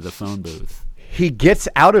door of the phone booth. He gets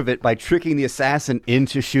out of it by tricking the assassin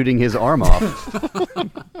into shooting his arm off.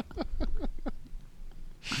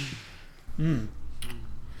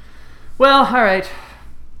 Well, all right.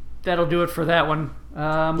 That'll do it for that one.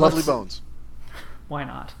 Lovely let's- Bones. Why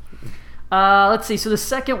not? Let's see. So the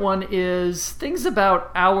second one is things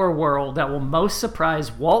about our world that will most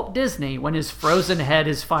surprise Walt Disney when his frozen head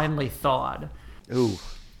is finally thawed. Ooh.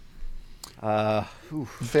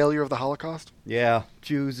 Failure of the Holocaust. Yeah.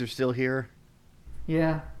 Jews are still here.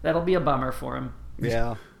 Yeah, that'll be a bummer for him.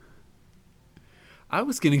 Yeah. I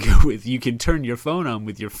was gonna go with you can turn your phone on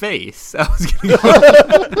with your face. I was gonna go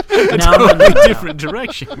a No, totally no. different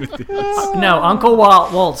direction with this. No, Uncle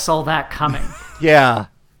Walt saw that coming. Yeah.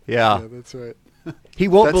 Yeah, Yeah. that's right. He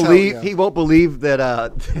won't That's how- believe yeah. he won't believe that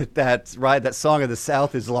that Song of the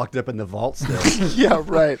South is locked up in the vault still. Yeah,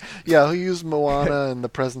 right. Yeah, he'll use Moana in the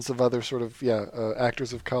presence of other sort of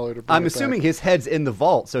actors of color to bring I'm it assuming back. his head's in the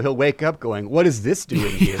vault, so he'll wake up going, "What is this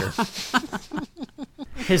doing here?"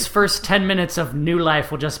 His first 10 minutes of new life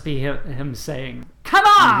will just be him saying, "Come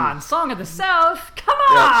on, Song of the South, come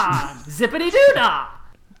on, zippity-doo-dah."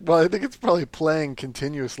 Well, I think it's probably playing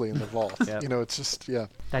continuously in the vault. Yep. You know, it's just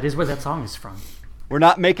That is where that song is from. We're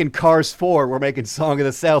not making Cars 4, we're making Song of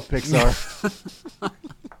the South, Pixar.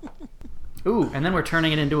 Ooh, and then we're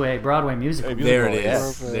turning it into a Broadway musical. There it Yeah.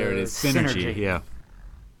 is. There it is. Synergy. Synergy. Yeah.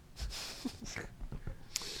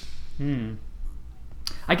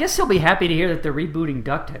 I guess he'll be happy to hear that they're rebooting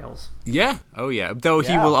DuckTales. Yeah. Oh yeah. Though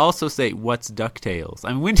he Yeah. will also say, "What's DuckTales?"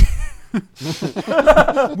 I mean,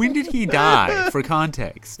 when did he die? For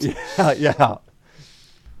context. Yeah.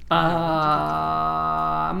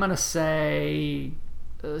 I'm going to say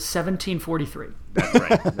 1743. That's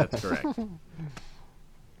right. That's correct.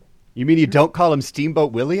 You mean you don't call him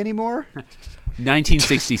Steamboat Willie anymore?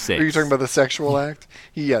 1966. Are you talking about the sexual act?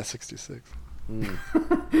 Yeah, 66.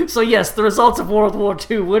 So yes, the results of World War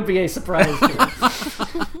II would be a surprise to him.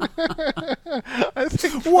 I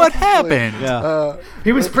think What probably- happened? Yeah.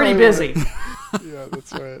 He was pretty busy. Yeah,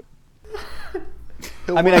 that's right.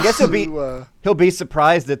 I mean, I guess to, he'll be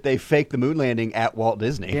surprised that they faked the moon landing at Walt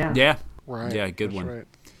Disney. Yeah. Yeah. right. Yeah, good that's one. Right.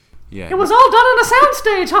 Yeah. It was all done on a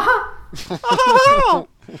soundstage, haha.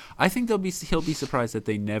 I think he'll be surprised that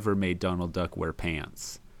they never made Donald Duck wear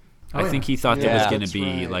pants. Oh, I think he thought there was Yeah, going to that's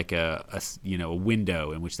be right. like a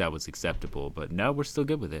window in which that was acceptable, but no, we're still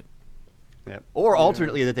good with it. Yeah. Or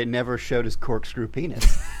alternately, that they never showed his corkscrew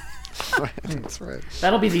penis. Right, that's right.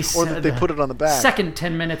 That'll be the Or that they put it on the back. second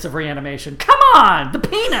 10 minutes of reanimation. Come on, the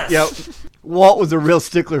penis. Yep. Walt was a real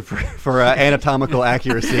stickler for anatomical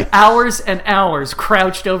accuracy. Hours and hours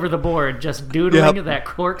crouched over the board, just doodling Yep. that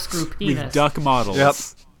corkscrew penis. With duck models Yep.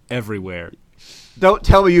 everywhere. Don't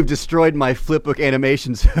tell me you've destroyed my flipbook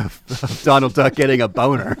animations of Donald Duck getting a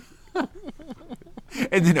boner.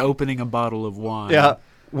 And then opening a bottle of wine. Yeah.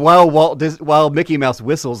 While Mickey Mouse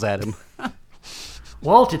whistles at him.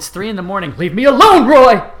 Walt, it's 3 a.m. Leave me alone,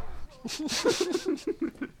 Roy!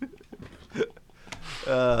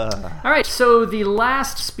 All right, so the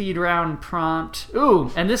last speed round prompt.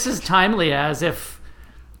 Ooh, and this is timely as if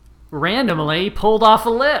randomly pulled off a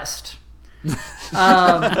list. Given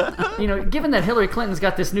that Hillary Clinton's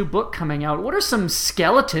got this new book coming out, what are some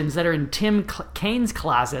skeletons that are in Tim Kaine's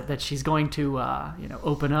closet that she's going to,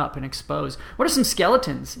 open up and expose? What are some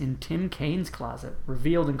skeletons in Tim Kaine's closet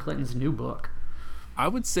revealed in Clinton's new book? I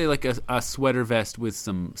would say like a sweater vest with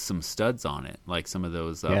some studs on it, like some of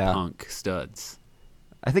those Yeah. punk studs.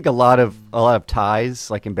 I think a lot of ties,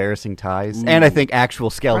 like embarrassing ties, and I think actual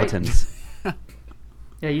skeletons.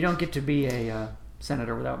 Yeah, you don't get to be a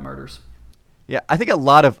senator without murders. Yeah, I think a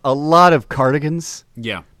lot of cardigans,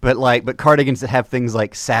 Yeah. but cardigans that have things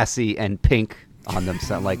like sassy and pink on them,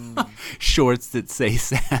 so like Shorts that say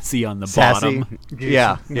sassy on the sassy. bottom.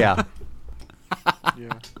 Yeah. Yeah.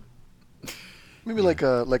 Maybe like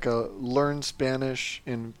a learn Spanish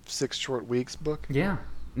in 6 short weeks book. Yeah.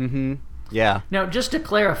 Mm-hmm. Yeah. Now, just to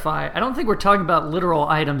clarify, I don't think we're talking about literal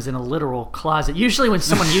items in a literal closet. Usually when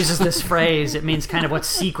someone uses this phrase, it means kind of what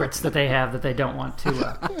secrets that they have that they don't want to...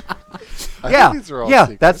 I think these are all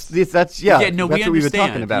secrets. That's Yeah, no, that's we what we've been understand.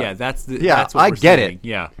 talking about. Yeah, that's what I we're get saying. it.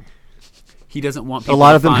 Yeah. He doesn't want A people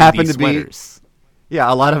lot to of them find happen these to be- sweaters.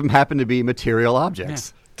 Yeah, a lot of them happen to be material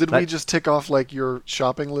objects. Did That- we just tick off like your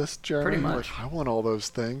shopping list, Jeremy? Pretty much. Like, I want all those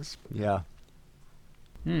things. Yeah.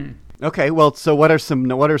 Okay, well, so what are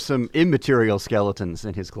some immaterial skeletons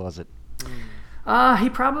in his closet? He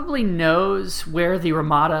probably knows where the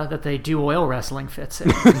Ramada that they do oil wrestling fits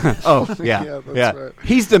in. Oh, yeah. Yeah, that's right.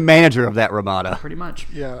 He's the manager of that Ramada. Pretty much.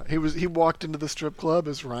 Yeah, he walked into the strip club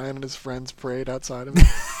as Ryan and his friends prayed outside of it.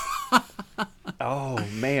 Oh,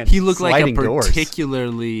 man. He looked like a Sliding doors.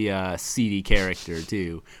 particularly seedy character,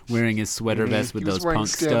 too, wearing his sweater vest with He was those wearing punk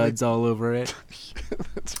Stanley- studs all over it.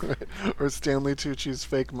 That's right. Or Stanley Tucci's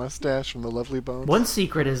fake mustache from The Lovely Bones. One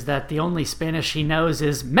secret is that the only Spanish he knows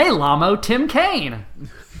is Me llamo Tim Kaine.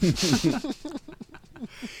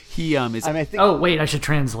 He is I think, Oh, wait, I should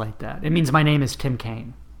translate that. It means my name is Tim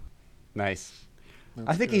Kaine. nice.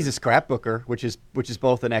 I think he's a scrapbooker, which is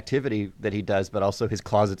both an activity that he does, but also his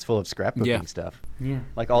closet's full of scrapbooking Yeah. stuff. Yeah.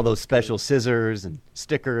 Like all those special scissors and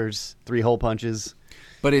stickers, 3-hole punches.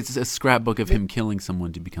 But it's a scrapbook of him killing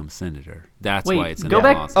someone to become senator. That's why Wait, it's an go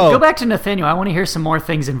back. closet. Oh. Go back to Nathaniel. I want to hear some more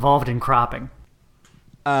things involved in cropping.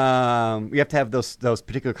 You have to have those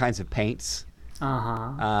particular kinds of paints. You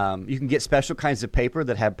can get special kinds of paper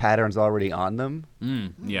that have patterns already on them.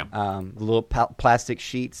 Yeah. The little plastic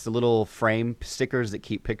sheets, the little frame stickers that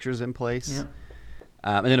keep pictures in place.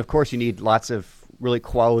 Yeah. And then, of course, you need lots of really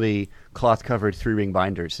quality cloth-covered 3-ring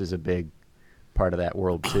binders is a big part of that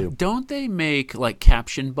world, too. Don't they make like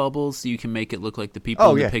caption bubbles so you can make it look like the people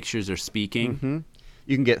Oh, in yeah. the pictures are speaking? Mm-hmm.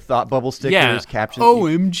 You can get thought bubble stickers, Yeah. captions.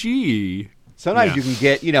 OMG. Sometimes Yeah. you can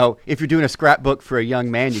get, if you're doing a scrapbook for a young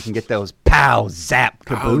man, you can get those pow, zap,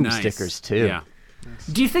 kaboom Oh, nice. stickers, too. Yeah.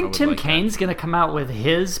 Do you think would Tim like that. Kaine's going to come out with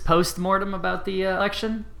his post-mortem about the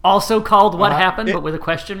election? Also called What Happened, but with a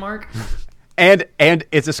question mark? And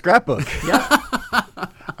it's a scrapbook. Yeah.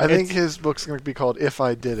 I think his book's going to be called If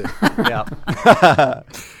I Did It. Yeah.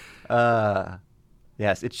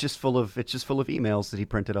 Yes, it's just full of emails that he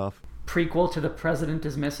printed off. Prequel to The President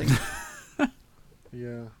is Missing.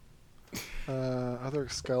 Yeah. Other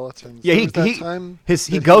skeletons. Yeah, There he was that time he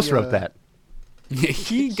that ghost wrote that.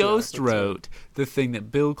 He ghost that's wrote the thing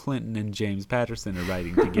that Bill Clinton and James Patterson are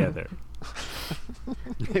writing together.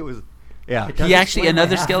 It was, yeah. It does He actually explain why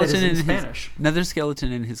another half of it skeleton is in Spanish. another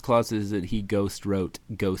skeleton in his closet is that he ghost wrote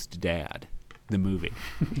Ghost Dad, the movie.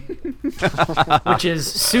 Which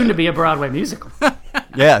is soon to be a Broadway musical.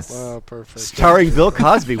 Yes. Wow, perfect. Starring Bill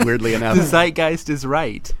Cosby, weirdly enough. The zeitgeist is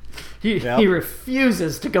right. He Yep.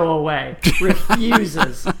 refuses to go away.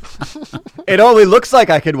 Refuses. It only looks like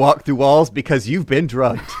I can walk through walls because you've been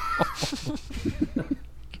drugged.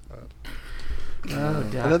 Oh,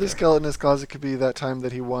 doctor. Another skeleton in his closet could be that time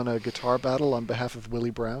that he won a guitar battle on behalf of Willie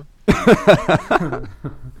Brown.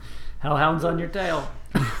 Hellhounds on your tail.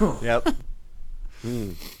 Yep.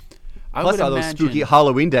 I Plus would all those imagine, spooky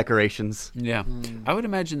Halloween decorations. Yeah, I would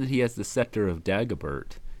imagine that he has the scepter of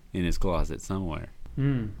Dagobert in his closet somewhere.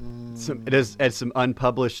 It has some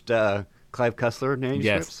unpublished Clive Cussler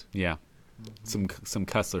manuscripts. Yes, yeah, some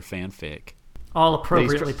Cussler fanfic. All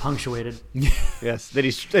appropriately punctuated. Yes, that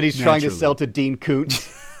he's trying to Naturally. sell to Dean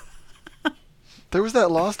Koontz. There was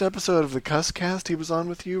that lost episode of the Cuss Cast he was on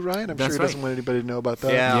with you, Ryan. I'm That's sure he right. doesn't want anybody to know about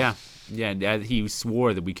that. Yeah. Yeah. He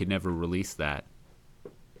swore that we could never release that.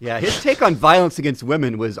 Yeah, his take on violence against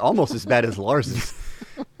women was almost as bad as Lars's.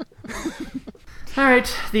 All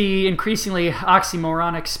right, the increasingly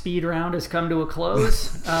oxymoronic speed round has come to a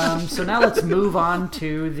close. So now let's move on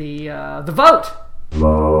to the vote.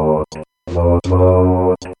 Vote. Vote.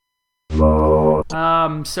 Vote.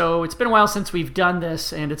 Vote. So it's been a while since we've done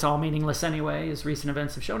this, and it's all meaningless anyway, as recent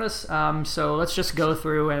events have shown us. So let's just go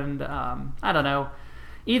through and, I don't know,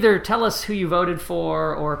 either tell us who you voted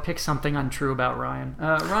for or pick something untrue about Ryan.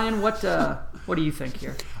 Ryan, what do you think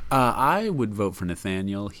here? I would vote for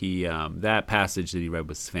Nathaniel. He that passage that he read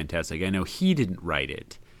was fantastic. I know he didn't write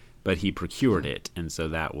it, but he procured it, and so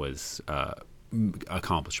that was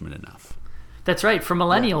accomplishment enough. That's right. For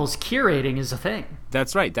millennials, curating is a thing.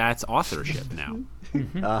 That's right. That's authorship now.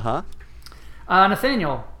 Uh-huh.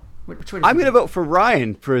 Nathaniel, which way I'm going to vote for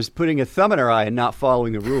Ryan for his putting a thumb in our eye and not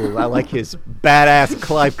following the rule. I like his badass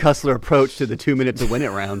Clive Cussler approach to the 2 minute to win it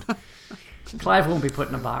round. Clive won't be put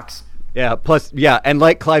in a box. Yeah, plus, and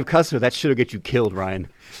like Clive Cussler, that shit'll get you killed, Ryan.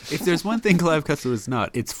 If there's one thing Clive Cussler is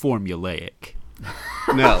not, it's formulaic.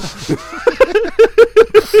 No.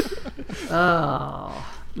 Oh.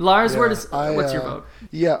 Lars, what's your vote?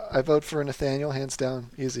 Yeah, I vote for Nathaniel, hands down.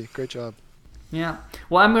 Easy. Great job. Yeah.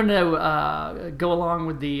 Well, I'm going to go along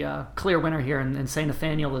with the clear winner here and say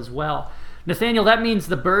Nathaniel as well. Nathaniel, that means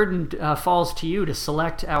the burden falls to you to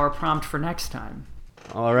select our prompt for next time.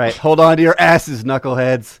 All right, hold on to your asses,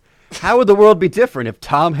 knuckleheads. How would the world be different if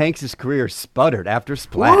Tom Hanks' career sputtered after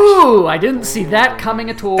Splash? Ooh, I didn't see that coming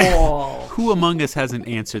at all. Who among us hasn't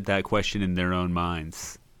answered that question in their own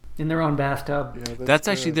minds? In their own bathtub. Yeah, That's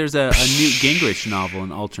actually, there's a Newt Gingrich novel,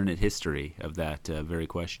 an alternate history of that very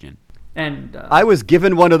question. And I was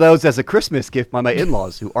given one of those as a Christmas gift by my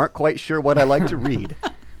in-laws who aren't quite sure what I like to read.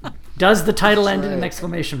 does the title end in an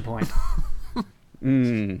exclamation point?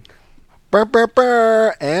 Burr, burr,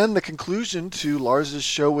 burr. And the conclusion to Lars's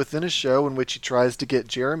show within a show, in which he tries to get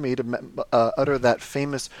Jeremy to utter that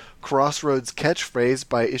famous Crossroads catchphrase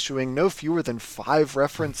by issuing no fewer than 5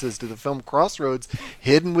 references to the film Crossroads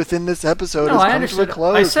hidden within this episode. No, has I come understood. to a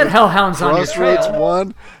close I said with Hellhounds on your Crossroads trail.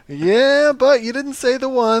 1. Yeah, but you didn't say the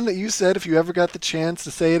one that you said if you ever got the chance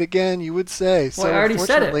to say it again, you would say. Well, I already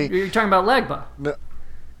said it. unfortunately- You're talking about Legba. No,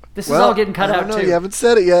 This is all getting cut I out, don't know, too. you haven't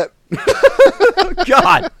said it yet.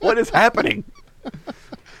 God, what is happening?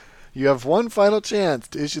 You have one final chance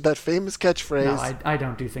to issue that famous catchphrase. No, I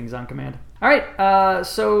don't do things on command. All right,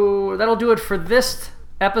 so that'll do it for this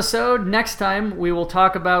episode. Next time, we will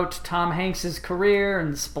talk about Tom Hanks' career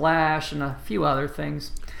and Splash and a few other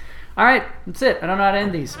things. All right, that's it. I don't know how to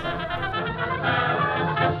end these.